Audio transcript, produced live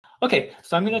Okay,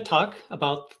 so I'm going to talk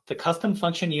about the custom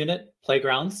function unit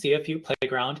playground, CFU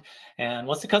Playground. And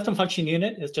what's the custom function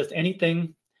unit? It's just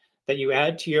anything that you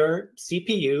add to your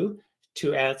CPU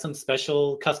to add some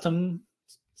specialized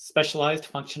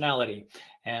functionality.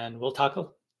 And we'll talk a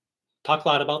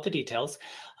lot about the details.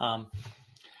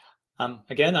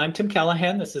 Again, I'm Tim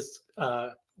Callahan. This is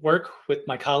work with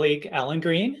my colleague, Alan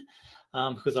Green,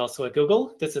 who's also at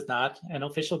Google. This is not an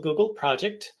official Google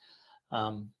project.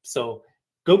 So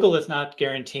Google is not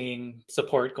guaranteeing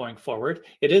support going forward.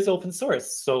 It is open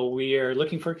source, so we are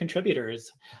looking for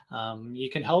contributors. You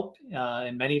can help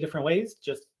in many different ways,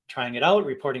 just trying it out,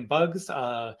 reporting bugs,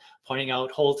 pointing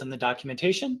out holes in the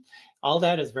documentation. All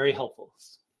that is very helpful.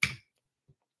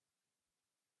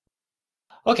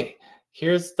 Okay,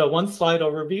 here's the one slide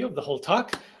overview of the whole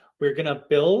talk. We're going to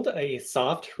build a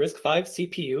soft RISC-V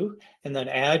CPU and then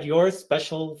add your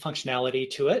special functionality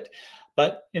to it.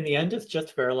 But in the end, it's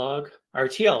just Verilog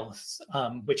RTL,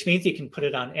 which means you can put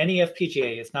it on any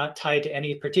FPGA. It's not tied to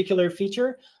any particular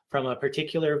feature from a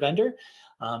particular vendor.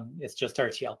 It's just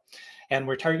RTL. And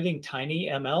we're targeting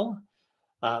TinyML,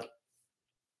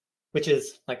 which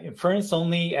is like inference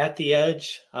only at the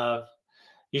edge,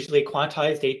 usually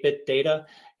quantized 8-bit data,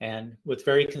 and with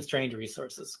very constrained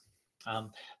resources.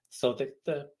 So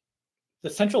the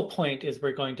central point is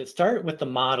we're going to start with the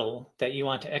model that you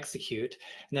want to execute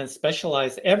and then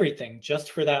specialize everything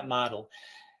just for that model.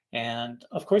 And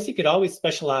of course, you could always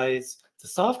specialize the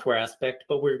software aspect,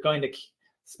 but we're going to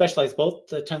specialize both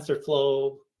the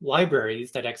TensorFlow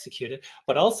libraries that execute it,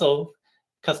 but also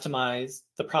customize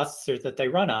the processor that they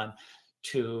run on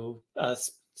to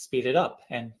speed it up.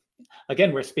 And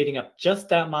again, we're speeding up just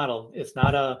that model. It's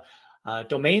not a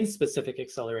domain-specific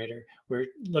accelerator. We're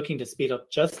looking to speed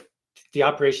up just the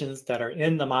operations that are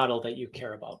in the model that you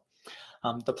care about.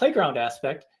 The playground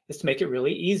aspect is to make it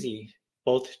really easy,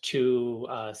 both to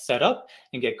set up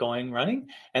and get going running,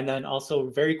 and then also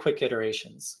very quick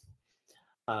iterations.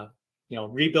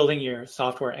 Rebuilding your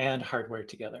software and hardware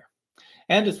together.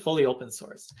 And it's fully open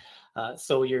source.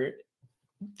 So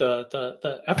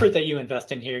the effort that you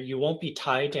invest in here, you won't be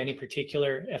tied to any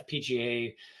particular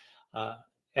FPGA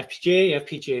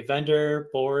vendor,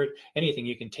 board, anything.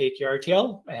 You can take your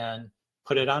RTL and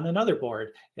put it on another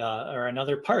board or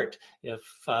another part. If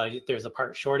there's a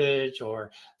part shortage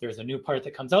or there's a new part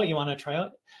that comes out you want to try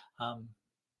out.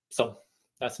 So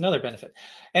that's another benefit.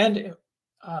 And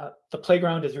the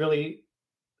playground is really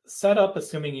set up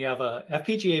assuming you have a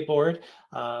FPGA board,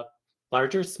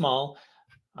 large or small,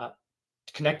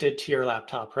 connected to your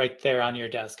laptop right there on your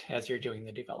desk as you're doing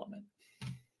the development.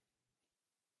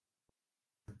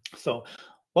 So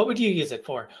what would you use it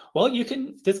for? Well,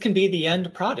 this can be the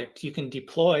end product. You can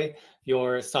deploy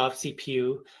your soft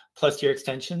CPU plus your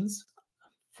extensions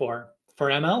for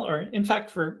ML, or in fact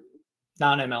for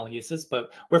non-ML uses,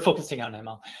 but we're focusing on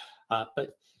ML.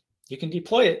 But you can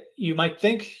deploy it. You might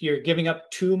think you're giving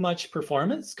up too much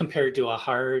performance compared to a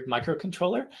hard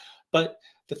microcontroller, but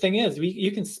the thing is,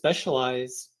 you can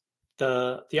specialize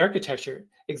the architecture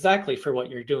exactly for what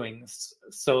you're doing.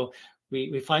 So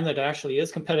we find that it actually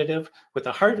is competitive with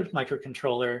a hard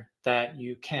microcontroller that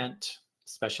you can't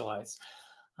specialize.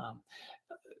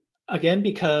 Again,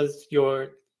 because your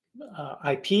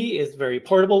IP is very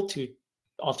portable to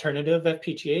alternative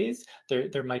FPGAs,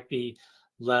 there might be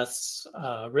less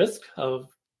risk of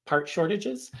part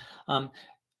shortages.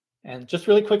 And just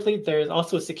really quickly, there's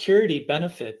also a security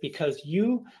benefit because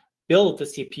you build the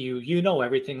CPU, you know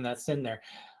everything that's in there.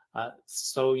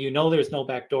 So you know there's no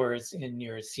backdoors in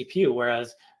your CPU,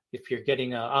 whereas if you're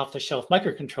getting an off-the-shelf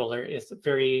microcontroller,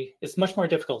 it's much more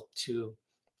difficult to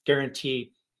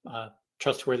guarantee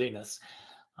trustworthiness.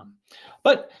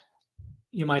 But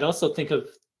you might also think of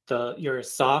your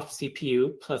soft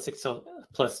CPU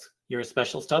plus your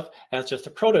special stuff as just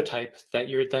a prototype that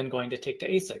you're then going to take to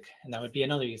ASIC, and that would be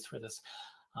another use for this.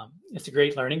 It's a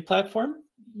great learning platform.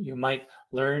 You might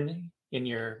learn in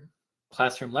your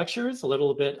classroom lectures a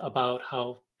little bit about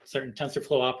how certain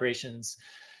TensorFlow operations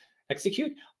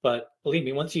execute, but believe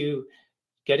me, once you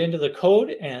get into the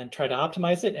code and try to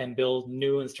optimize it and build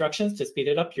new instructions to speed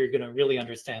it up, you're going to really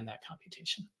understand that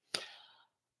computation.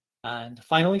 And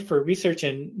finally, for research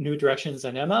in new directions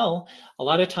in ML, a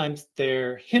lot of times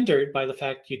they're hindered by the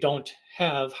fact you don't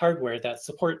have hardware that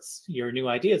supports your new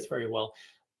ideas very well.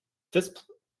 This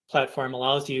platform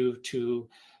allows you to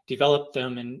develop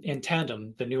them in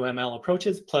tandem, the new ML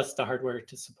approaches plus the hardware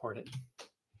to support it.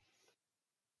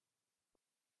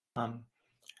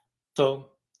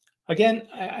 So again,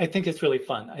 I think it's really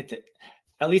fun.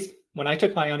 At least when I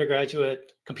took my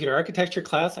undergraduate computer architecture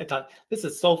class, I thought, this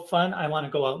is so fun. I want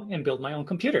to go out and build my own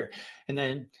computer. And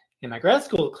then in my grad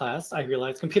school class, I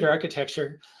realized computer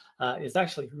architecture is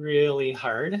actually really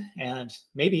hard and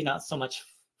maybe not so much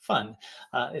fun.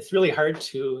 It's really hard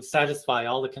to satisfy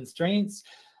all the constraints,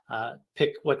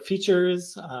 pick what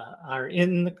features are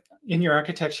in your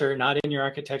architecture, not in your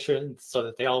architecture, so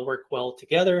that they all work well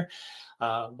together.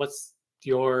 What's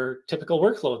your typical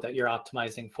workload that you're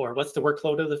optimizing for? What's the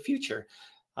workload of the future?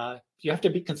 You have to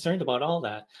be concerned about all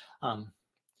that.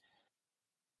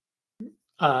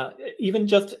 Even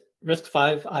just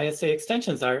RISC-V ISA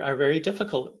extensions are very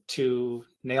difficult to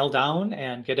nail down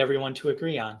and get everyone to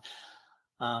agree on.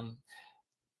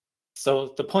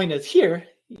 So the point is here,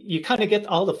 you kind of get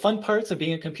all the fun parts of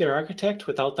being a computer architect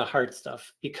without the hard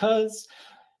stuff, because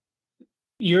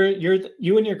you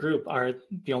and your group are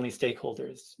the only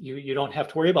stakeholders. You don't have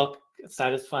to worry about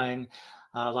satisfying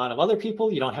a lot of other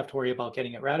people. You don't have to worry about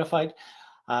getting it ratified.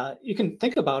 You can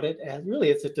think about it as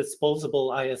really as a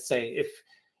disposable ISA.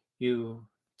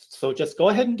 So just go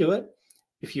ahead and do it.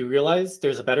 If you realize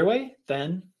there's a better way,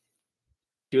 then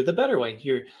do the better way.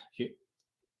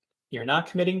 You're not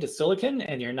committing to silicon,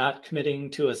 and you're not committing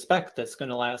to a spec that's going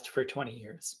to last for 20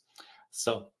 years.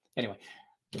 So anyway,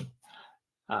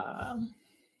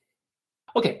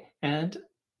 okay, and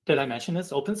did I mention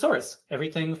this? Open source.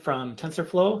 Everything from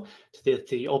TensorFlow to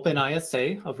the open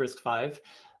ISA of RISC-V,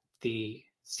 the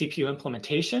CPU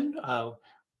implementation.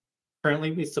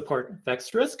 Currently, we support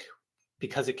VexRISC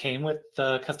because it came with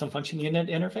the custom function unit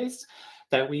interface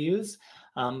that we use.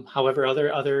 However,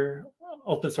 other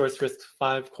open source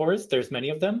RISC-V cores, there's many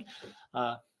of them,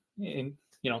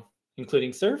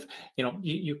 including Serve.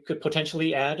 You could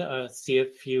potentially add a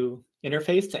CFU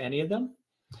interface to any of them.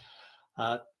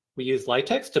 We use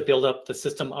LiteX to build up the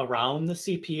system around the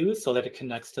CPU so that it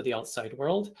connects to the outside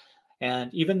world.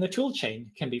 And even the tool chain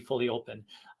can be fully open.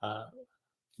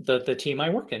 The team I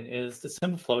work in is the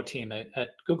SimFlow team at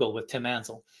Google with Tim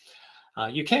Ansel.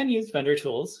 You can use vendor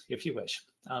tools if you wish.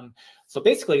 So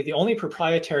basically, the only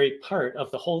proprietary part of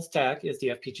the whole stack is the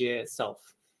FPGA itself.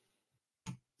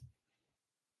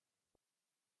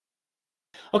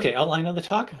 Okay, outline of the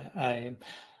talk. I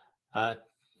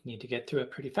need to get through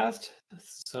it pretty fast.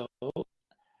 So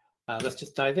let's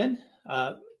just dive in.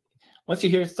 Once you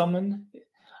hear someone,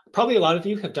 probably a lot of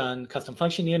you have done custom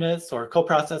function units or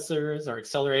coprocessors or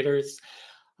accelerators.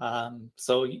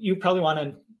 So you probably want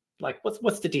to, like,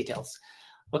 what's the details?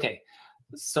 Okay,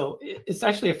 so it's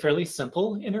actually a fairly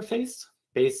simple interface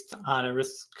based on a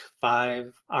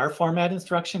RISC-V R format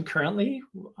instruction currently.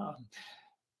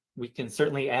 We can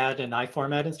certainly add an I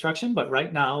format instruction, but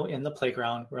right now in the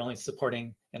playground, we're only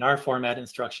supporting an R format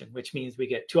instruction, which means we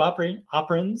get two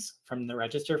operands from the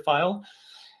register file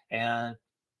and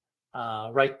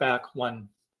write back one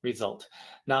result.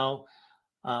 Now,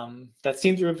 that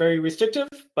seems very restrictive,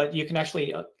 but you can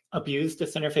actually abuse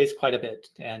this interface quite a bit,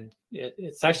 and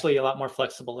it's actually a lot more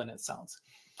flexible than it sounds.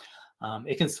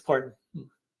 It can support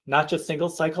not just single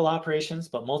cycle operations,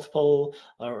 but multiple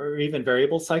or even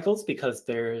variable cycles, because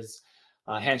there's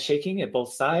handshaking at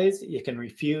both sides. You can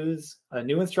refuse a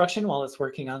new instruction while it's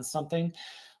working on something.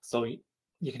 So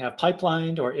you can have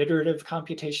pipelined or iterative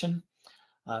computation.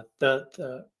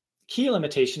 The key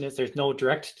limitation is there's no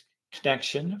direct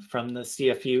connection from the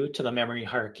CFU to the memory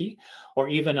hierarchy, or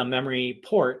even a memory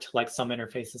port like some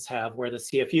interfaces have, where the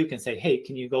CFU can say, hey,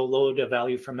 can you go load a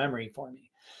value from memory for me?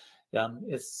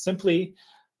 It's simply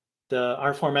the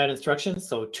R format instructions,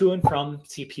 so to and from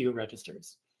CPU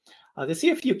registers. The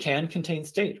CFU can contain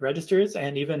state registers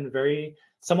and even very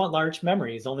somewhat large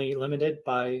memories, only limited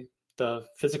by the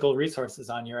physical resources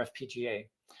on your FPGA.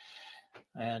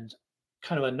 And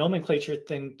kind of a nomenclature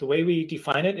thing, the way we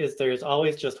define it is there's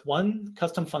always just one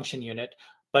custom function unit,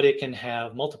 but it can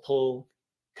have multiple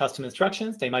custom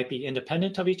instructions. They might be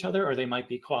independent of each other, or they might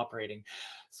be cooperating.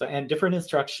 So, and different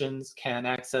instructions can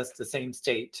access the same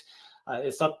state.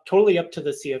 It's totally up to the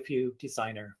CFU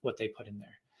designer what they put in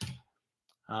there.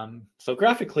 So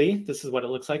graphically, this is what it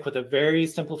looks like with a very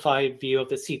simplified view of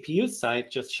the CPU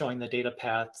side, just showing the data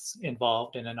paths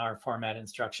involved in an R format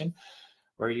instruction,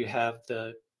 where you have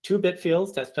the 2-bit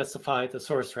fields that specify the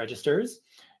source registers.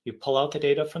 You pull out the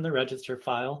data from the register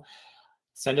file,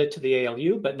 send it to the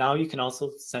ALU, but now you can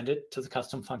also send it to the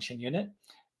custom function unit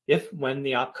when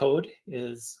the opcode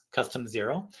is custom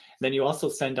 0. Then you also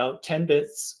send out 10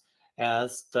 bits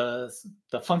as the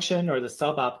function or the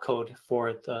sub opcode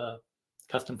for the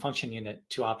custom function unit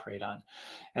to operate on.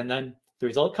 And then the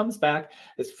result comes back.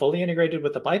 It's fully integrated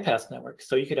with the bypass network.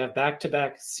 So you could have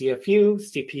back-to-back CFU,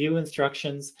 CPU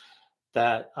instructions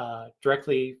that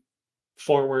directly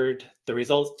forward the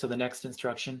results to the next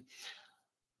instruction.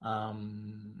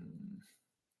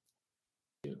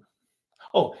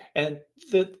 Oh, and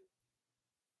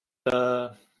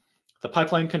the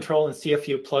pipeline control and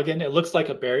CFU plugin, it looks like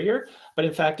a barrier, but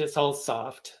in fact, it's all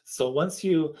soft. So once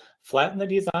you flatten the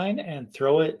design and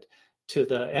throw it to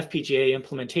the FPGA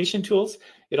implementation tools,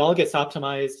 it all gets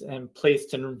optimized and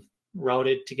placed and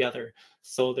routed together.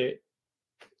 So that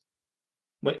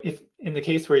if in the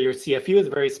case where your CFU is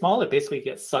very small, it basically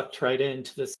gets sucked right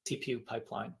into the CPU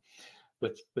pipeline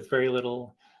with very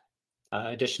little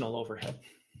additional overhead.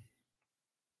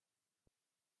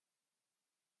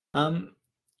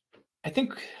 I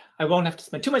think I won't have to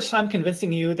spend too much time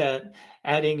convincing you that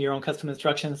adding your own custom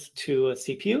instructions to a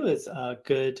CPU is a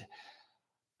good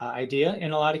idea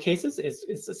in a lot of cases.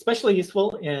 It's especially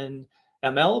useful in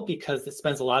ML because it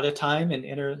spends a lot of time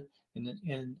in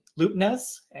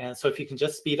loopness. And so if you can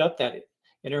just speed up that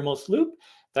innermost loop,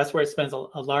 that's where it spends a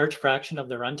large fraction of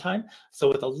the runtime. So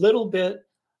with a little bit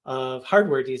of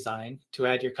hardware design to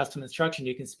add your custom instruction,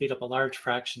 you can speed up a large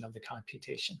fraction of the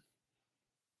computation,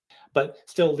 but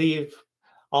still leave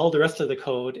all the rest of the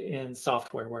code in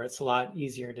software where it's a lot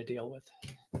easier to deal with.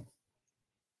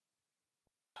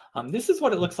 This is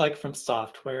what it looks like from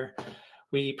software.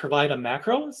 We provide a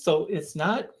macro, so it's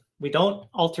not, we don't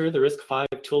alter the RISC-V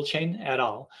toolchain at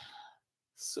all.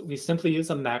 So we simply use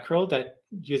a macro that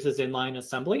uses inline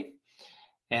assembly.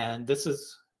 And this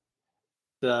is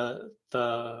the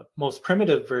most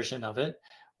primitive version of it,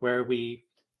 where we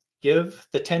give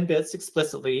the 10 bits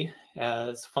explicitly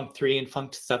as func3 and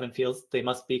func7 fields. They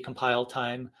must be compile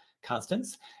time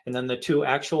constants. And then the two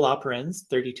actual operands,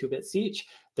 32 bits each,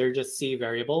 they're just C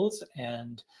variables,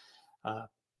 and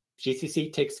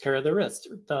GCC takes care of the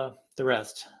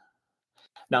rest.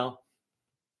 Now,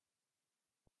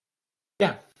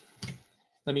 yeah,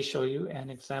 let me show you an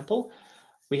example.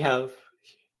 We have,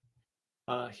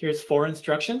 here's 4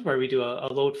 instructions where we do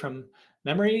a load from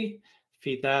memory,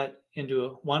 feed that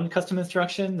into one custom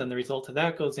instruction, then the result of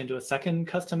that goes into a second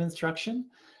custom instruction,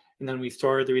 and then we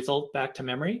store the result back to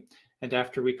memory. And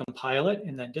after we compile it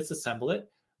and then disassemble it,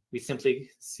 we simply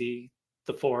see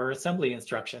the 4 assembly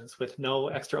instructions with no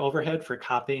extra overhead for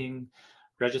copying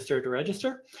register to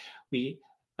register.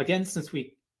 Again, since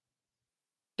we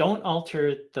don't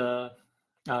alter the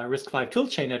RISC-V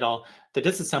toolchain at all, the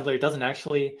disassembler doesn't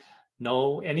actually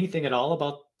know anything at all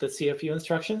about the CFU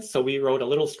instructions. So we wrote a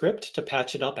little script to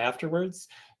patch it up afterwards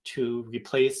to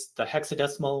replace the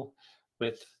hexadecimal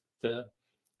with the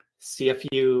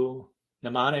CFU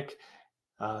mnemonic,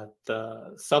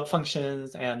 the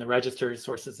subfunctions, and the registers,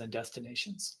 sources, and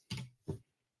destinations.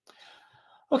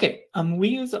 Okay, we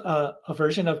use a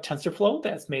version of TensorFlow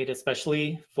that's made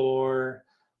especially for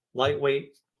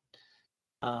lightweight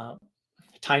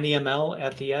tiny ML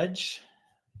at the edge.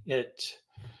 It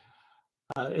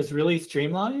is really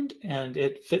streamlined and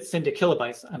it fits into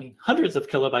kilobytes. I mean, hundreds of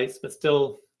kilobytes, but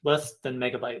still less than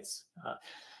megabytes.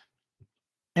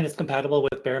 And it's compatible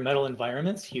with bare metal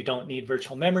environments. You don't need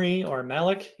virtual memory or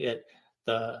malloc.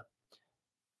 The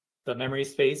memory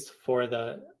space for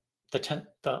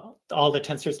all the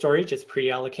tensor storage is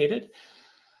pre-allocated.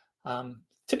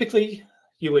 Typically,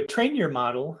 you would train your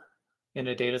model in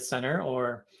a data center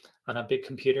or on a big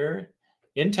computer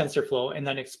in TensorFlow and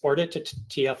then export it to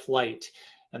TF Lite.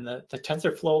 And the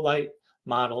TensorFlow Lite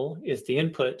model is the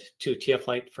input to TF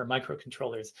Lite for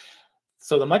microcontrollers.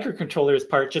 So the microcontrollers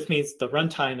part just means the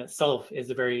runtime itself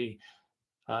is a very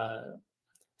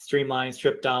streamlined,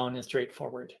 stripped down, and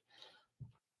straightforward.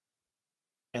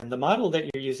 And the model that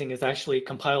you're using is actually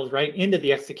compiled right into the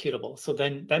executable. So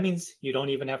then that means you don't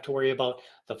even have to worry about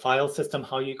the file system,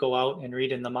 how you go out and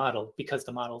read in the model, because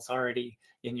the model's already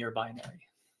in your binary.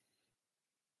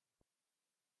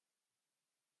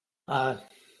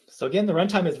 So again, the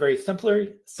runtime is very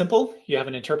simple. You have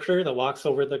an interpreter that walks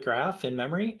over the graph in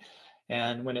memory.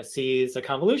 And when it sees a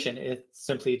convolution, it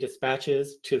simply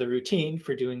dispatches to the routine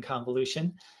for doing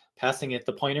convolution, passing it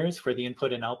the pointers for the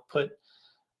input and output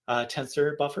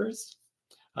tensor buffers.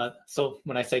 So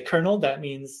when I say kernel, that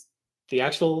means the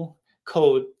actual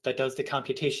code that does the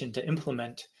computation to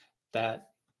implement that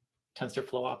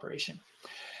TensorFlow operation.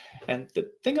 And the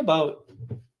thing about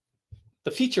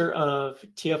the feature of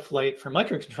TF Lite for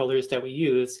microcontrollers that we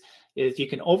use is you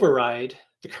can override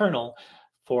the kernel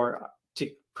to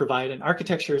provide an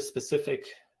architecture-specific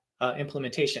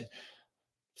implementation.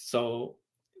 So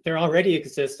there already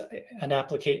exists an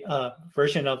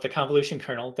version of the convolution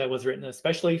kernel that was written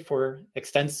especially for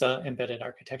Extensa embedded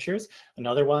architectures,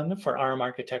 another one for ARM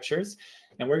architectures.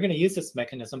 And we're going to use this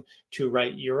mechanism to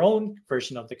write your own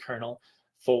version of the kernel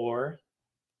for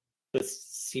the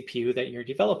CPU that you're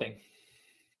developing.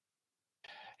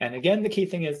 And again, the key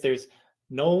thing is there's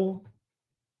no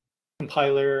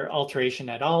compiler alteration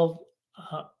at all.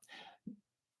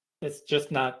 It's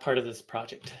just not part of this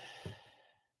project.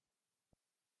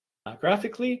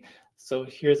 graphically. So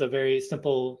here's a very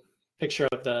simple picture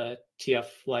of the TF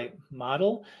Lite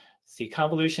model. See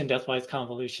convolution, deathwise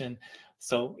convolution.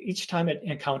 So each time it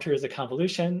encounters a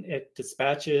convolution, it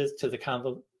dispatches to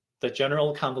the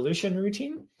general convolution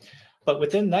routine. But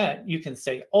within that, you can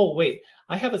say, oh, wait,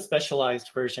 I have a specialized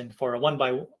version for a one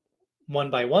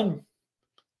by one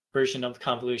version of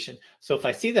convolution. So if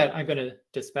I see that, I'm going to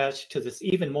dispatch to this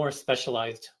even more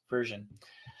specialized version.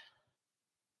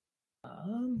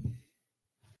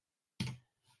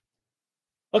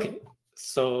 Okay,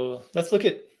 so let's look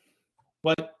at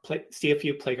what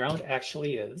CFU Playground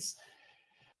actually is.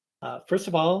 First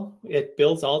of all, it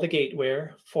builds all the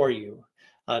gateware for you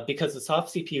because the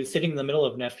soft CPU sitting in the middle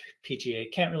of an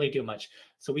FPGA can't really do much.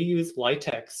 So we use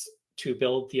Litex to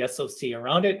build the SoC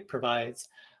around it, provides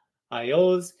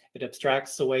IOs, it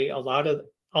abstracts away a lot of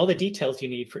all the details you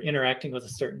need for interacting with a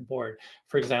certain board.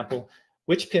 For example,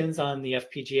 which pins on the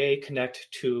FPGA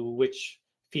connect to which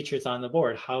features on the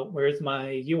board. Where's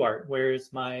my UART?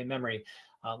 Where's my memory?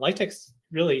 Litex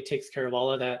really takes care of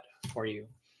all of that for you.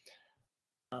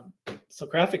 So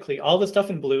graphically, all the stuff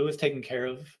in blue is taken care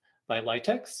of by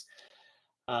Litex.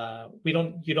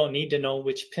 You don't need to know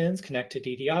which pins connect to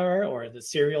DDR or the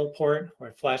serial port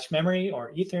or flash memory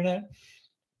or Ethernet.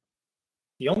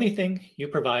 The only thing you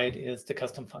provide is the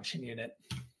custom function unit.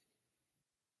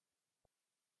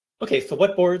 Okay, so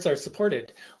what boards are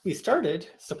supported? We started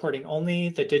supporting only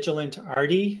the Digilent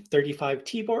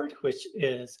RD35T board, which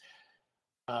is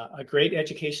a great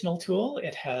educational tool.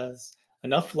 It has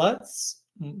enough LUTs,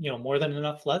 more than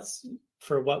enough LUTs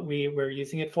for what we were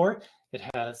using it for. It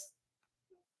has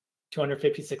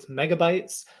 256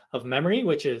 megabytes of memory,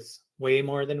 which is way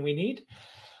more than we need.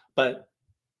 But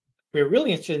we're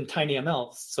really interested in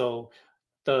TinyML. So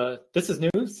this is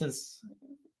new since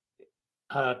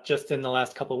just in the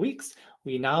last couple of weeks.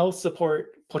 We now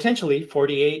support potentially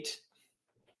 48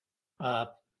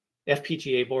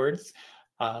 FPGA boards,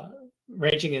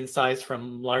 ranging in size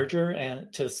from larger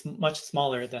and to much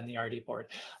smaller than the RD board.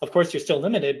 Of course, you're still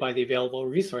limited by the available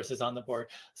resources on the board.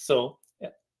 So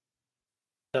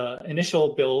the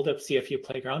initial build of CFU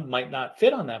Playground might not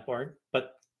fit on that board,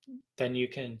 but then you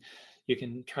can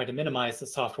try to minimize the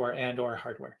software and or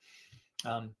hardware.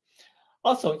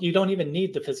 Also, you don't even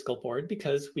need the physical board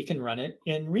because we can run it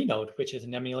in Renode, which is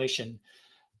an emulation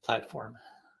platform,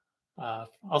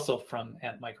 also from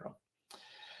Antmicro.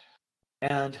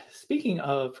 And speaking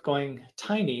of going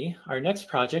tiny, our next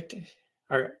project,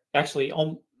 are actually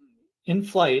in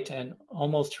flight and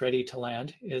almost ready to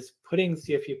land, is putting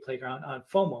CFU Playground on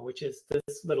FOMO, which is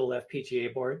this little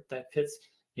FPGA board that fits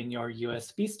in your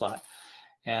USB slot.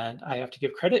 And I have to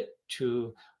give credit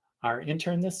to our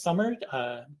intern this summer,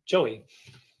 Joey.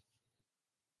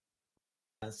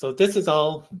 So this is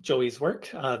all Joey's work.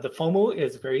 The FOMO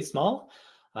is very small,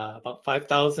 about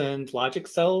 5,000 logic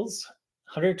cells,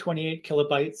 128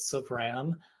 kilobytes of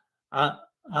RAM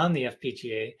on the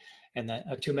FPGA, and then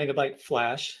a 2 megabyte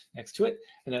flash next to it,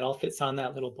 and it all fits on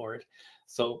that little board.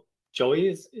 So Joey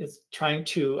is trying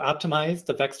to optimize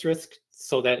the vex RISC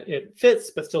so that it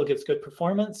fits, but still gives good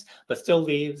performance, but still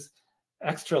leaves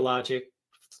extra logic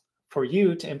for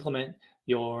you to implement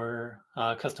your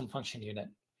custom function unit.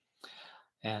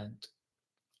 And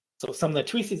so some of the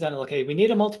tweaks he's done, okay, we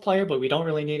need a multiplier, but we don't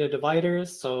really need a divider.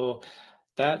 So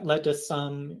that led to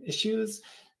some issues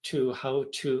to how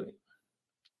to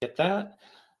get that.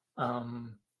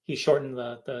 He shortened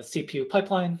the CPU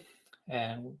pipeline,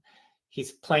 and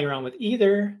he's playing around with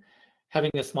either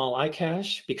having a small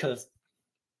iCache because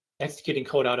executing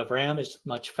code out of RAM is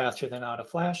much faster than out of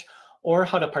flash, or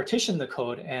how to partition the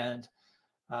code and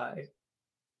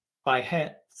by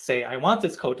hand say, I want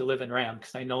this code to live in RAM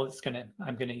because I know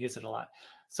I'm gonna use it a lot.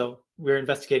 So we're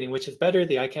investigating which is better,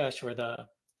 the iCache or the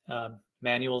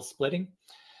manual splitting.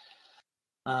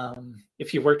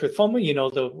 If you've worked with FOMO, you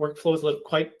know the workflow is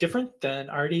quite different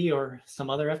than RD or some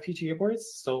other FPGA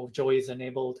boards. So Joey's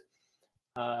enabled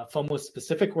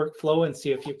FOMO-specific workflow in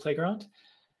CFU Playground.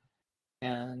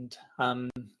 And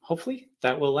hopefully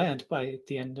that will land by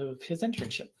the end of his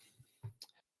internship.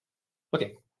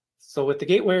 Okay, so with the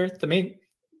gateware, the main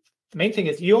thing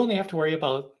is you only have to worry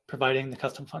about providing the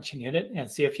custom function unit, and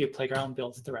CFU Playground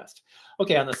builds the rest.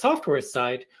 Okay, on the software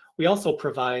side, we also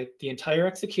provide the entire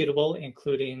executable,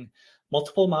 including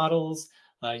multiple models,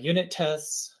 unit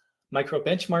tests, micro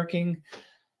benchmarking,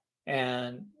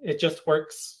 and it just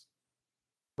works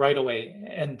right away.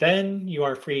 And then you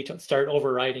are free to start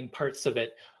overriding parts of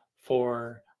it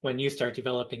for when you start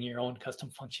developing your own custom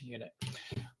function unit.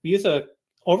 We use an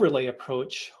overlay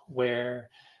approach where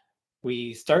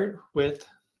we start with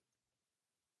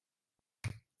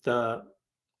the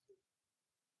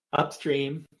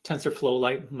upstream TensorFlow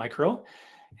Lite micro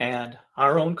and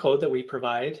our own code that we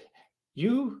provide.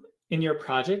 You, in your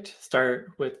project,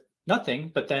 start with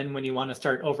nothing, but then when you want to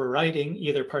start overriding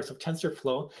either parts of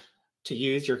TensorFlow to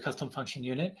use your custom function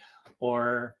unit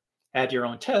or add your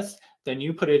own test, then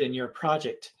you put it in your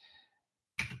project.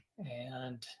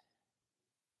 And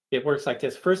it works like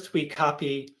this. First, we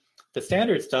copy the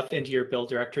standard stuff into your build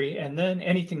directory, and then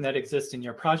anything that exists in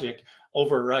your project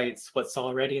overwrites what's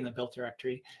already in the build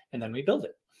directory, and then we build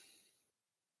it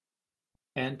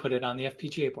and put it on the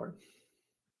FPGA board.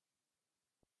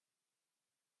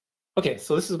 Okay,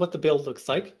 so this is what the build looks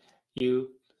like. You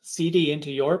CD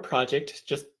into your project.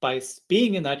 Just by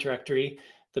being in that directory,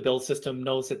 the build system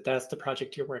knows that that's the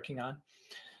project you're working on.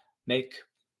 Make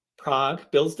prog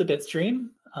builds the bit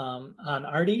stream on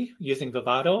RD using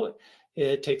Vivado.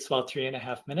 It takes about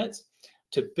 3.5 minutes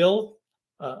to build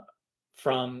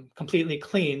from completely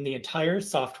clean. The entire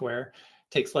software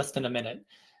takes less than a minute.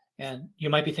 And you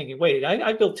might be thinking, wait,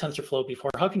 I built TensorFlow before.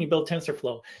 How can you build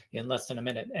TensorFlow in less than a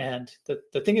minute? And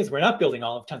the thing is, we're not building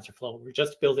all of TensorFlow. We're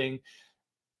just building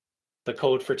the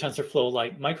code for TensorFlow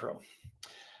Lite micro.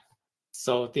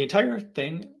 So the entire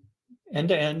thing, end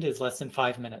to end, is less than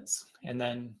 5 minutes, and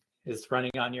then is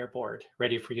running on your board,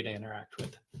 ready for you to interact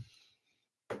with.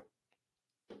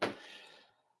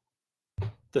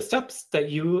 The steps that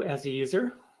you as a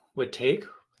user would take,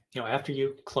 after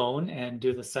you clone and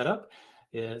do the setup,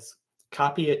 is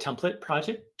copy a template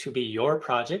project to be your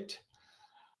project,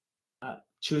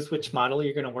 choose which model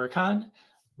you're going to work on,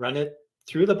 run it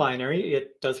through the binary.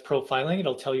 It does profiling.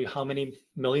 It'll tell you how many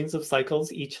millions of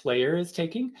cycles each layer is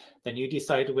taking. Then you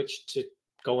decide which to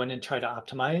go in and try to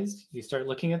optimize. You start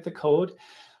looking at the code,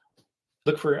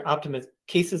 look for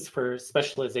cases for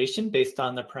specialization based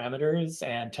on the parameters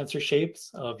and tensor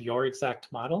shapes of your exact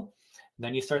model. And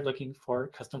then you start looking for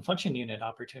custom function unit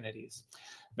opportunities.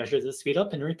 Measure the speed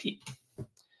up and repeat.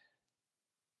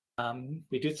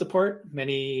 We do support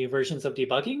many versions of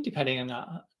debugging depending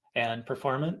on and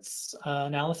performance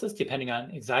analysis depending on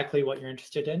exactly what you're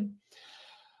interested in.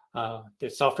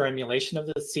 There's software emulation of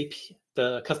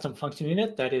the custom function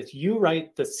unit. That is, you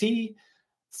write the C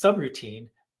subroutine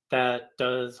that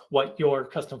does what your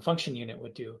custom function unit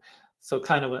would do. So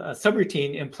kind of a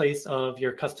subroutine in place of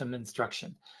your custom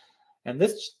instruction. And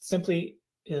this simply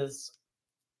is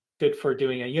good for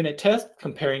doing a unit test,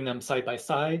 comparing them side by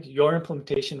side, your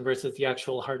implementation versus the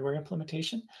actual hardware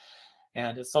implementation.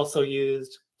 And it's also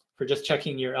used for just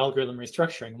checking your algorithm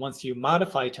restructuring. Once you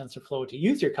modify TensorFlow to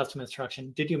use your custom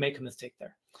instruction, did you make a mistake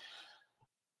there?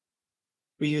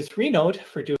 We used Renode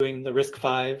for doing the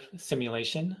RISC-V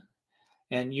simulation,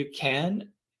 and you can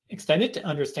extend it to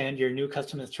understand your new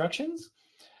custom instructions.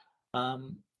 But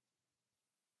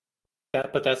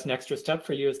that's an extra step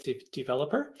for you as the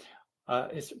developer.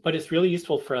 But it's really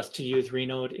useful for us to use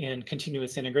Renode in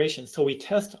continuous integration. So we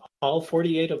test all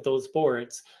 48 of those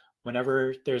boards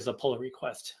whenever there's a pull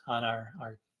request on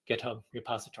our GitHub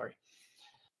repository.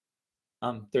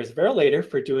 There's Verilator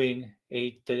for doing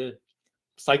the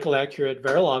cycle accurate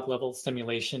Verilog level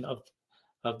simulation of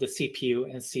the CPU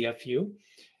and CFU.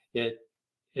 It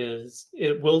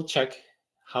will check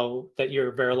how that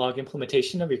your Verilog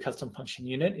implementation of your custom function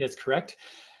unit is correct.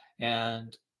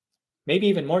 And maybe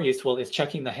even more useful is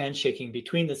checking the handshaking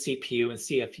between the CPU and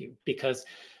CFU, because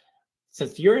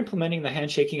since you're implementing the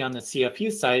handshaking on the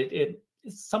CFU side, it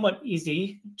is somewhat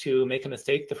easy to make a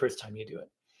mistake the first time you do it.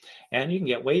 And you can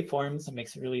get waveforms. It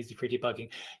makes it really easy for debugging.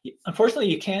 Unfortunately,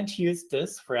 you can't use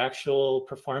this for actual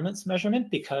performance measurement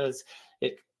because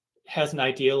it has an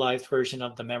idealized version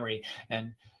of the memory,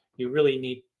 and you really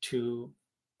need to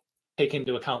take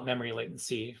into account memory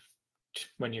latency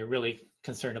when you're really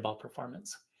concerned about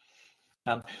performance.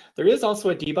 There is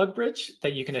also a debug bridge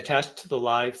that you can attach to the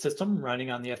live system running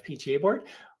on the FPGA board.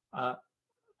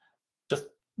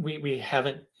 We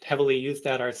haven't heavily used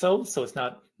that ourselves, so it's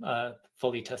not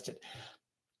fully tested.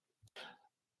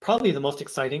 Probably the most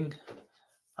exciting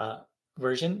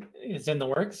version is in the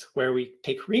works, where we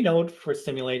take Renode for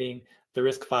simulating the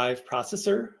RISC-V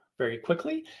processor very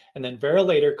quickly, and then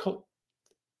Verilator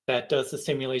that does the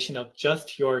simulation of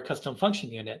just your custom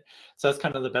function unit. So that's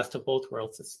kind of the best of both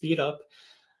worlds, to speed up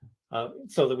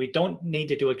so that we don't need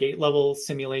to do a gate level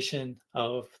simulation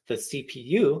of the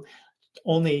CPU,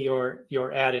 only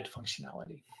your added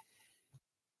functionality.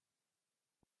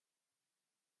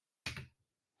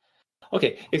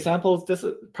 Okay, examples. This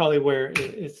is probably where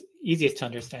it's easiest to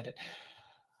understand it.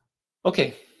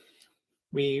 Okay,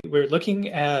 we're looking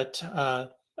at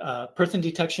person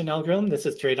detection algorithm. This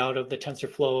is straight out of the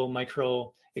TensorFlow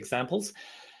micro examples.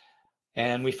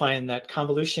 And we find that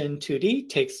convolution 2D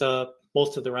takes up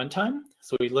most of the runtime.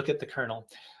 So we look at the kernel.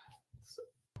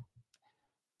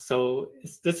 So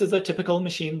this is a typical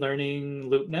machine learning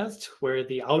loop nest where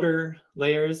the outer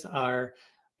layers are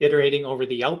iterating over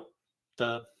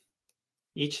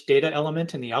each data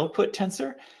element in the output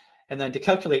tensor. And then to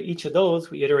calculate each of those,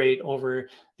 we iterate over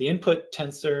the input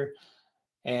tensor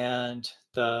and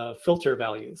the filter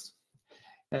values.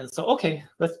 And so, okay,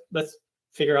 let's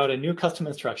figure out a new custom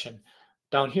instruction.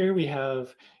 Down here we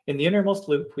have, in the innermost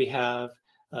loop, we have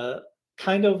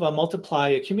kind of a multiply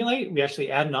accumulate. We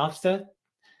actually add an offset,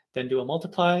 then do a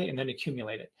multiply, and then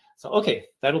accumulate it. So, okay,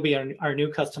 that'll be our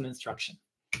new custom instruction.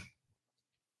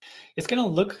 It's going to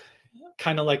look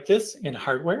kind of like this in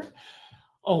hardware.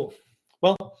 Oh,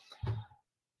 well,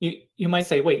 you might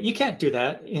say, wait, you can't do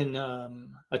that in a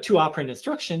 2-operand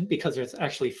instruction because there's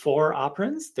actually 4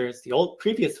 operands. There's the old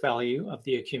previous value of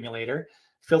the accumulator,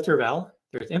 filter val,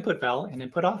 there's input val, and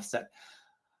input offset.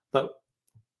 But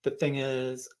the thing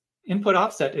is, input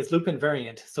offset is loop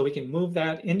invariant, so we can move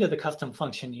that into the custom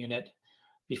function unit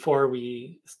before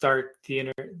we start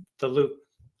the loop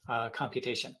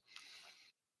computation.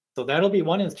 So that'll be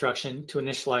one instruction to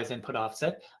initialize input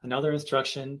offset, another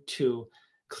instruction to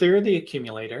clear the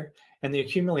accumulator, and the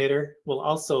accumulator will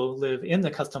also live in the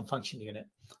custom function unit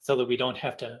so that we don't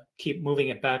have to keep moving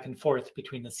it back and forth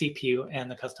between the CPU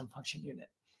and the custom function unit.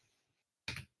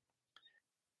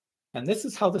 And this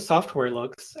is how the software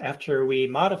looks after we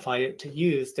modify it to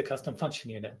use the custom function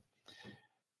unit.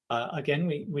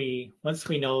 Again, once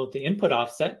we know the input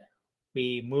offset,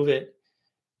 we move it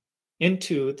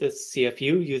into the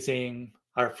CFU using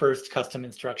our first custom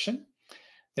instruction.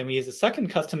 Then we use a second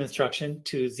custom instruction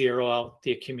to zero out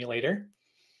the accumulator.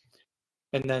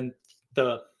 And then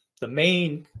the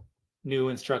main new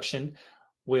instruction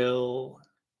will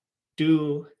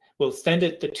send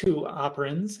it the 2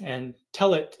 operands and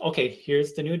tell it, okay,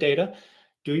 here's the new data,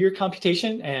 do your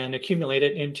computation and accumulate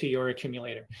it into your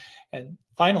accumulator. And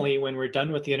finally, when we're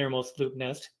done with the innermost loop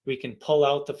nest, we can pull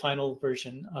out the final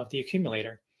version of the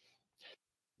accumulator.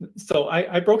 So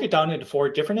I broke it down into 4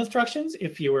 different instructions.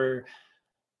 If you were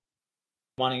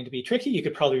wanting to be tricky, you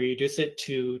could probably reduce it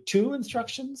to 2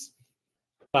 instructions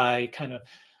by kind of,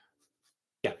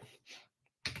 yeah.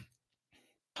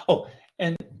 Oh,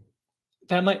 and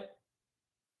that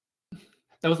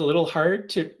was a little hard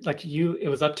to, it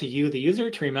was up to you, the user,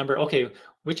 to remember, okay,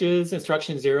 which is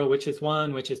instruction 0, which is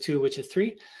 1, which is 2, which is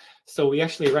 3. So we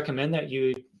actually recommend that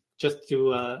you just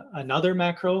do another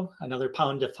macro, another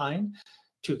pound define,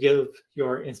 to give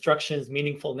your instructions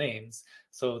meaningful names.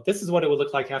 So this is what it would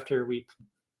look like after we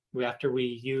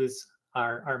use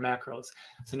our macros.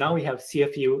 So now we have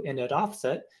CFU init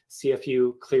offset,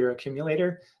 CFU clear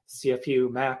accumulator,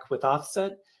 CFU mac with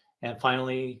offset, and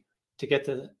finally, to get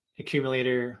the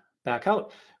accumulator back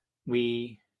out,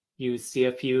 we use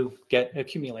CFU get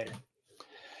accumulator.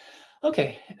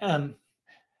 Okay,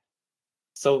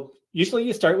 so usually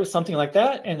you start with something like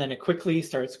that, and then it quickly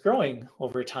starts growing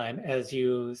over time as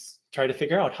you try to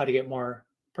figure out how to get more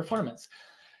performance.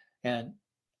 And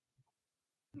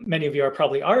many of you are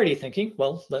probably already thinking,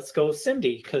 well, let's go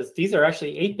SIMD, because these are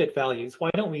actually 8-bit values.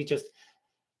 Why don't we just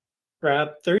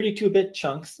grab 32-bit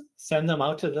chunks, send them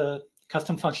out to the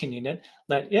custom function unit,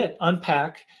 let it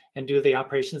unpack and do the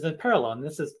operations in parallel? And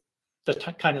this is the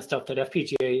kind of stuff that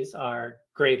FPGAs are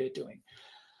great at doing.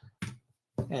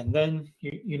 And then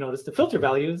you notice the filter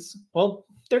values, well,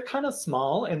 they're kind of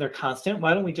small and they're constant.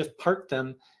 Why don't we just park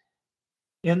them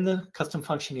in the custom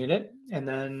function unit? And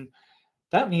then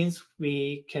that means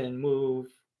we can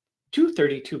move 2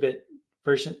 32-bit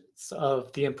versions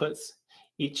of the inputs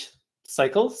each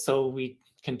cycle, so we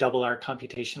can double our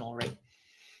computational rate.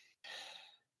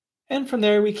 And from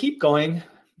there, we keep going,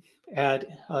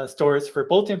 add stores for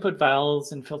both input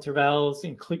vals and filter vals,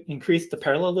 increase the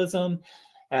parallelism,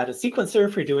 add a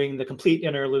sequencer for doing the complete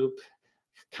inner loop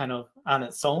kind of on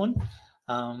its own,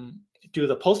 do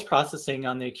the post-processing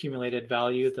on the accumulated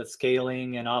value, the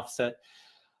scaling and offset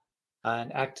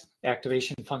and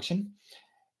activation function.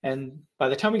 And by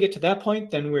the time we get to that point,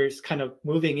 then we're kind of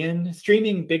moving in,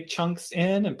 streaming big chunks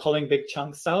in and pulling big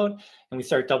chunks out, and we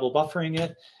start double buffering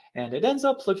it, and it ends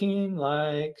up looking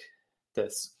like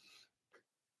this.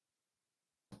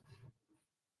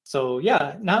 So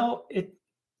yeah, now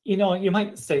you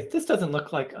might say, this doesn't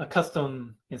look like a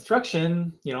custom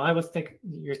instruction. I was thinking,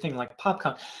 you're thinking like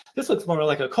PopCon. This looks more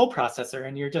like a coprocessor,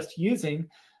 and you're just using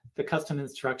the custom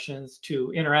instructions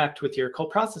to interact with your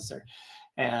coprocessor.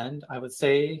 And I would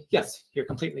say, yes, you're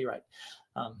completely right.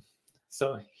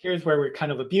 So here's where we're kind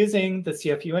of abusing the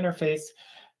CFU interface,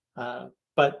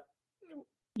 but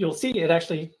you'll see it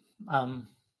actually,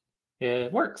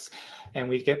 it works. And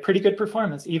we get pretty good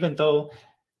performance, even though,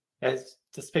 as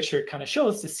this picture kind of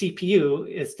shows, the CPU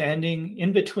is standing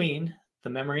in between the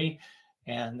memory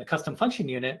and the custom function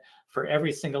unit for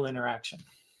every single interaction.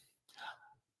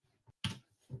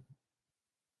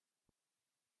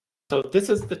 So this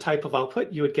is the type of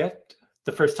output you would get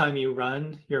the first time you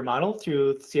run your model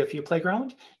through CFU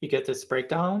Playground. You get this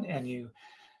breakdown, and you,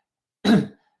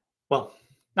 well,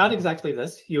 not exactly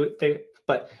this. We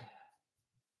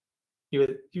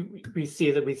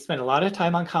see that we spend a lot of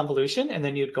time on convolution, and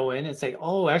then you'd go in and say,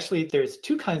 oh, actually, there's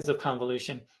two kinds of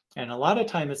convolution, and a lot of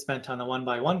time is spent on the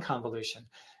one-by-one convolution,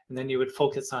 and then you would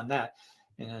focus on that.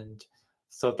 And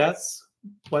so that's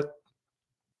what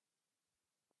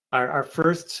our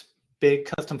first big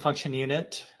custom function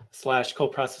unit /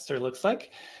 coprocessor looks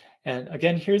like. And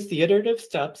again, here's the iterative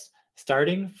steps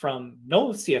starting from no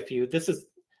CFU. This is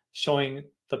showing,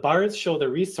 the bars show the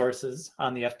resources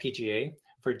on the FPGA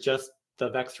for just the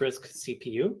VexRISC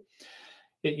CPU.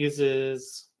 It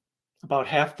uses about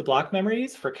half the block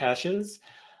memories for caches,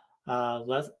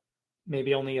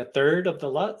 maybe only a third of the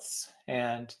LUTs,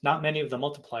 and not many of the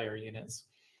multiplier units.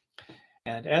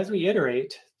 And as we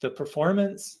iterate, the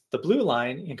performance, the blue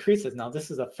line increases. Now this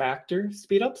is a factor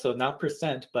speed up, so not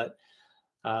percent, but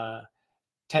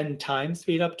 10 times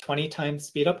speed up, 20 times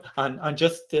speed up on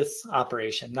just this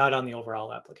operation, not on the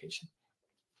overall application.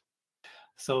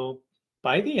 So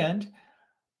by the end,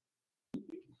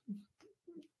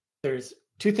 there's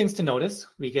two things to notice.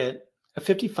 We get a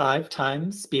 55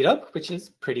 times speed up, which is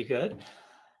pretty good,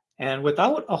 and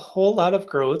without a whole lot of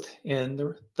growth in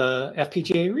the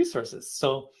FPGA resources.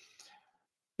 So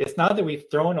it's not that we've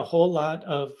thrown a whole lot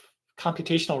of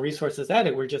computational resources at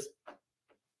it. We're just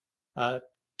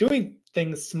doing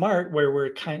things smart,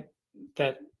 where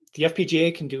that the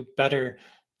FPGA can do better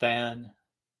than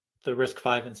the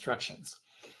RISC-V instructions.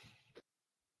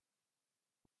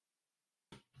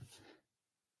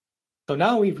 So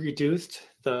now we've reduced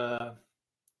the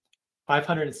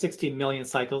 560 million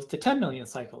cycles to 10 million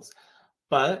cycles,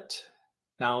 but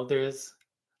now there's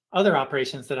other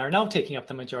operations that are now taking up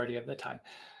the majority of the time.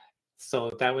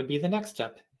 So that would be the next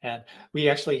step. And we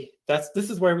actually, this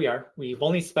is where we are. We've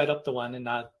only sped up the one and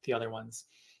not the other ones,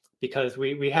 because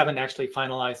we haven't actually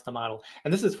finalized the model.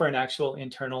 And this is for an actual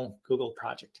internal Google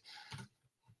project.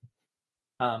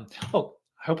 Oh,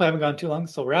 I hope I haven't gone too long.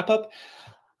 So wrap up.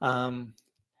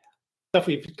 Stuff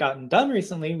we've gotten done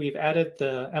recently, we've added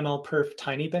the MLPerf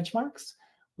tiny benchmarks.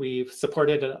 We've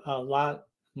supported a lot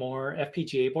more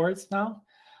FPGA boards now.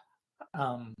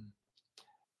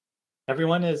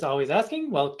 Everyone is always asking,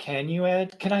 well,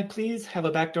 can I please have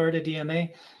a backdoor to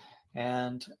DMA?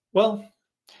 And well,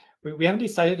 we haven't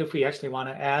decided if we actually want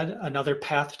to add another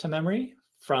path to memory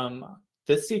from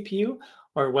this CPU,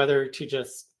 or whether to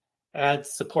just add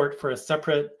support for a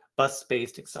separate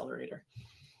bus-based accelerator.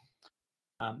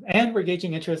 And we're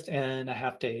gauging interest in a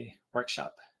half-day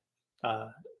workshop.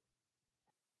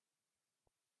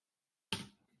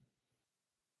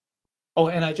 Oh,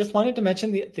 and I just wanted to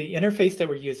mention the interface that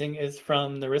we're using is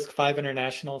from the RISC-V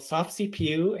International Soft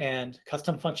CPU and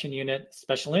Custom Function Unit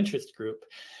Special Interest Group.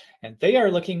 And they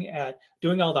are looking at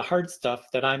doing all the hard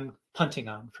stuff that I'm punting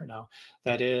on for now.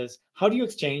 That is, how do you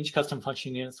exchange custom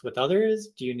function units with others?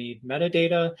 Do you need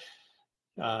metadata?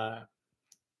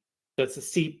 Does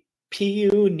the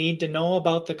CPU need to know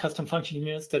about the custom function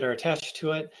units that are attached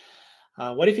to it?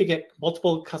 What if you get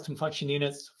multiple custom function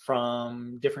units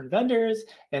from different vendors,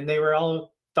 and they're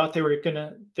all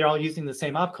using the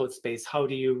same opcode space? How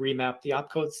do you remap the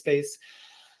opcode space?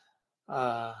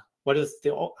 What does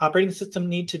the operating system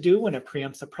need to do when it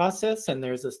preempts a process and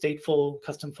there's a stateful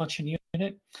custom function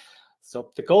unit?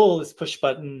 So the goal is push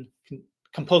button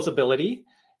composability,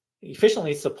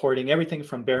 efficiently supporting everything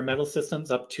from bare metal systems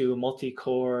up to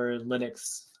multi-core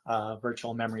Linux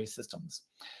virtual memory systems.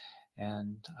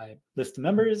 And I list the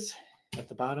members at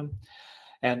the bottom.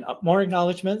 And more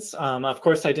acknowledgements. Of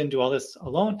course, I didn't do all this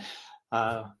alone.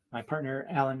 My partner,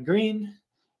 Alan Green,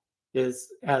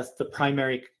 is, as the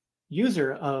primary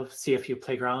user of CFU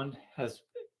Playground, has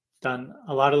done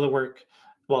a lot of the work,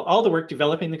 well, all the work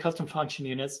developing the custom function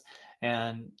units,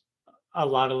 and a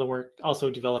lot of the work also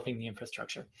developing the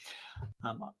infrastructure.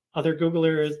 Other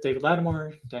Googlers, David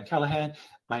Lattimore, Dan Callahan,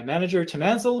 my manager, Tim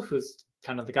Ansel, who's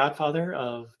kind of the godfather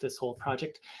of this whole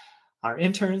project. Our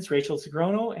interns, Rachel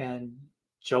Zagrono and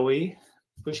Joey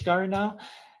Bushgar now,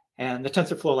 and the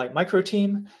TensorFlow Lite micro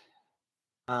team.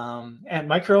 And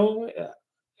micro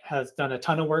has done a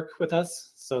ton of work with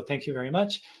us, so thank you very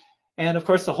much. And of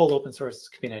course, the whole open source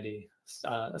community,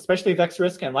 especially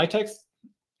VexRISC and LiteX,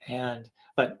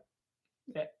 but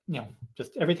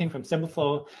just everything from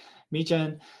SimbleFlow,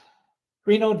 MeGen,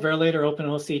 Renode, Verilator,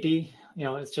 OpenOCD.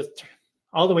 It's just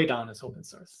all the way down is open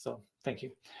source. So thank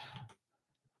you.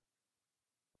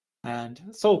 And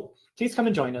so please come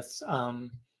and join us.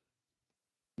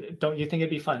 Don't you think it'd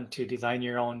be fun to design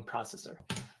your own processor?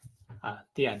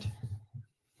 The end.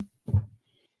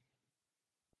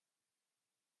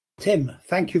 Tim,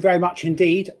 thank you very much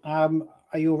indeed.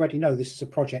 You already know this is a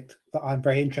project that I'm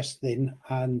very interested in,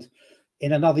 and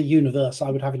in another universe,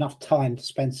 I would have enough time to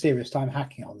spend serious time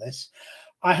hacking on this.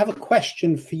 I have a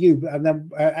question for you, and then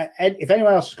if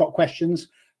anyone else has got questions,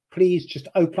 please just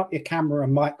open up your camera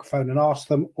and microphone and ask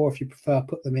them, or if you prefer,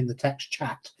 put them in the text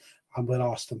chat and we'll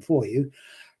ask them for you.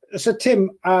 So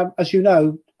Tim, as you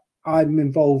know, I'm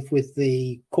involved with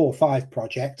the Core 5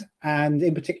 project, and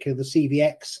in particular the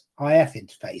CVX IF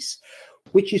interface,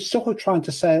 which is sort of trying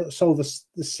to solve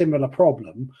the similar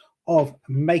problem of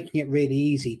making it really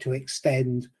easy to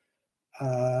extend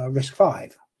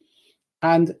RISC-V.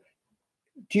 And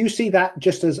do you see that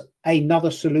just as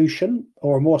another solution,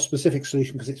 or a more specific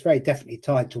solution, because it's very definitely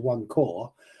tied to one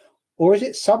core, or is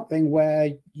it something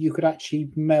where you could actually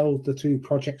meld the two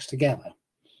projects together?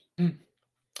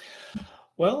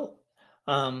 Well,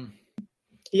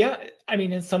 yeah, I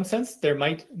mean, in some sense, there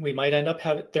might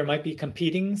be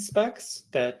competing specs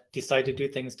that decide to do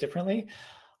things differently.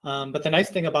 But the nice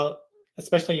thing about,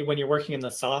 especially when you're working in the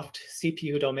soft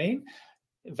CPU domain,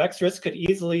 VexRISC could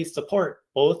easily support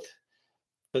both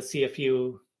the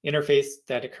CFU interface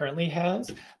that it currently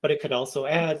has, but it could also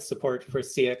add support for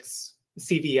CVX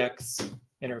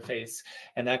interface.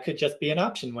 And that could just be an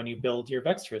option when you build your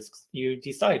VexRISC. You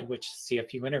decide which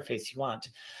CFU interface you want.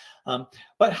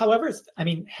 But however, I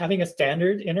mean, having a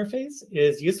standard interface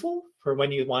is useful for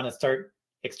when you want to start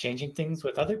exchanging things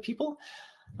with other people.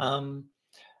 I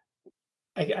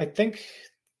think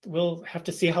we'll have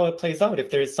to see how it plays out if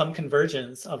there's some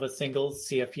convergence of a single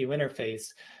CFU interface.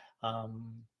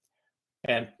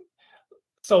 And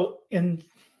so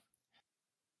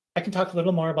I can talk a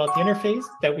little more about the interface,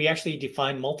 that we actually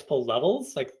define multiple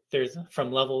levels, like there's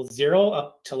from level 0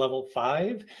 up to level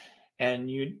 5, and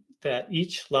that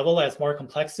each level has more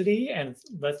complexity and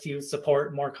lets you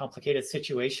support more complicated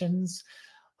situations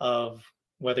of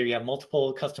whether you have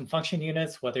multiple custom function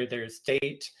units, whether there's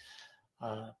state,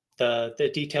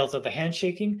 the details of the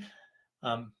handshaking.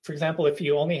 For example, if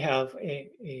you only have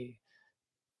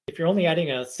if you're only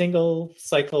adding a single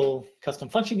cycle custom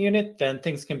function unit, then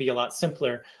things can be a lot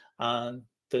simpler on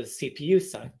the CPU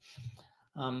side.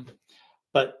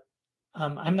 But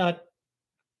I'm not.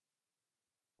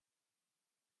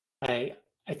 I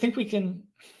think we can.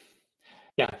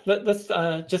 Yeah, let's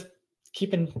just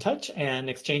keep in touch and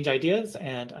exchange ideas,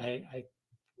 and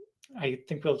I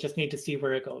think we'll just need to see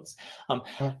where it goes.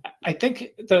 I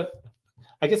think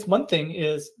I guess one thing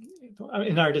is,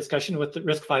 in our discussion with the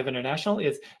RISC-V International,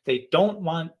 is they don't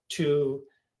want to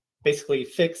basically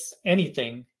fix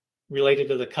anything related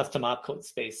to the custom opcode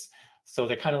space. So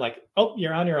they're kind of like, oh,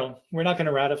 you're on your own. We're not going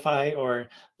to ratify or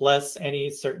bless any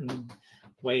certain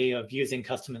way of using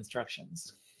custom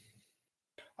instructions.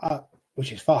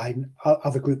 Which is fine.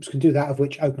 Other groups can do that, of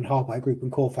which Open Hardware Group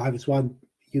and Core 5 is one.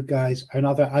 You guys are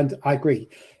another, and I agree.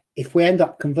 If we end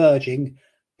up converging,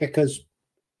 because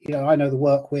I know the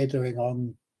work we're doing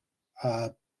on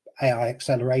AI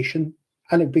acceleration,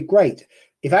 and it'd be great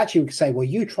if actually we could say, well,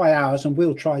 you try ours and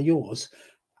we'll try yours,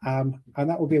 and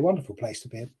that would be a wonderful place to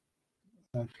be in.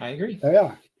 I agree. There we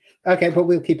are. Okay, but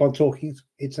we'll keep on talking.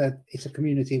 It's a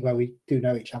community where we do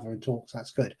know each other and talk, so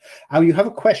that's good. You have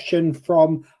a question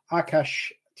from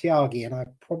Akash Tyagi, and I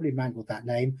probably mangled that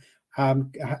name.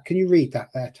 Can you read that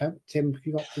there, Tim? Have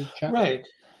you got the chat? Right.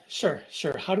 Sure.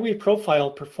 How do we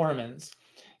profile performance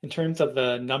in terms of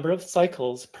the number of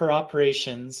cycles per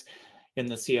operations in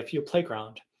the CFU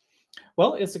Playground?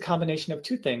 Well, it's a combination of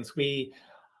two things.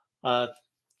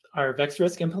 Our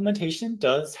VexRISC implementation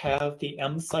does have the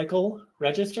M cycle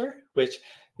register, which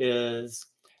is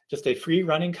just a free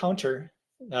running counter,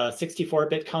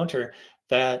 64-bit counter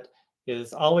that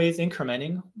is always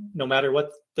incrementing no matter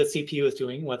what the CPU is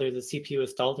doing, whether the CPU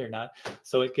is stalled or not.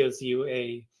 So it gives you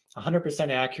a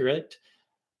 100% accurate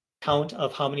count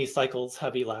of how many cycles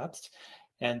have elapsed.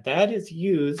 And that is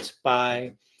used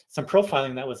by some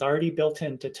profiling that was already built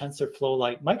into TensorFlow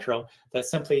Lite Micro that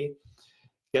simply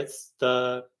gets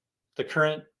the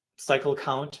current cycle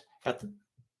count at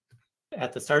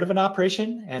the start of an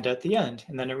operation and at the end,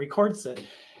 and then it records it.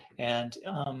 And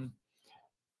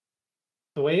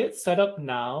the way it's set up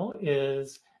now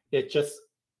is it just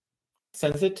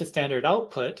sends it to standard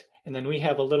output, and then we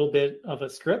have a little bit of a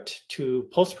script to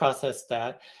post-process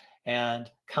that and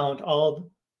count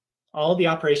all the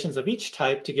operations of each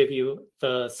type to give you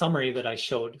the summary that I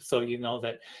showed. So you know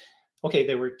that, okay,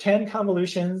 there were 10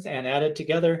 convolutions, and added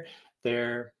together,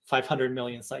 they're 500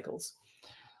 million cycles.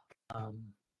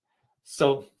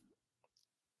 So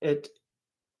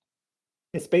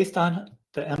It's based on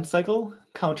the M cycle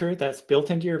counter that's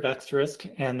built into your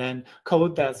VexRISC, and then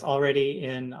code that's already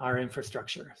in our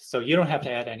infrastructure. So you don't have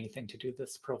to add anything to do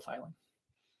this profiling.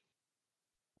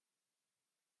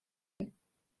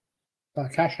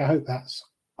 Cash, I hope that's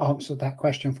answered that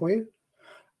question for you.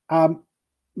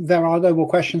 There are no more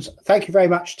questions. Thank you very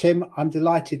much, Tim. I'm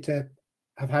delighted to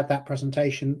have had that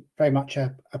presentation. Very much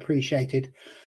appreciated.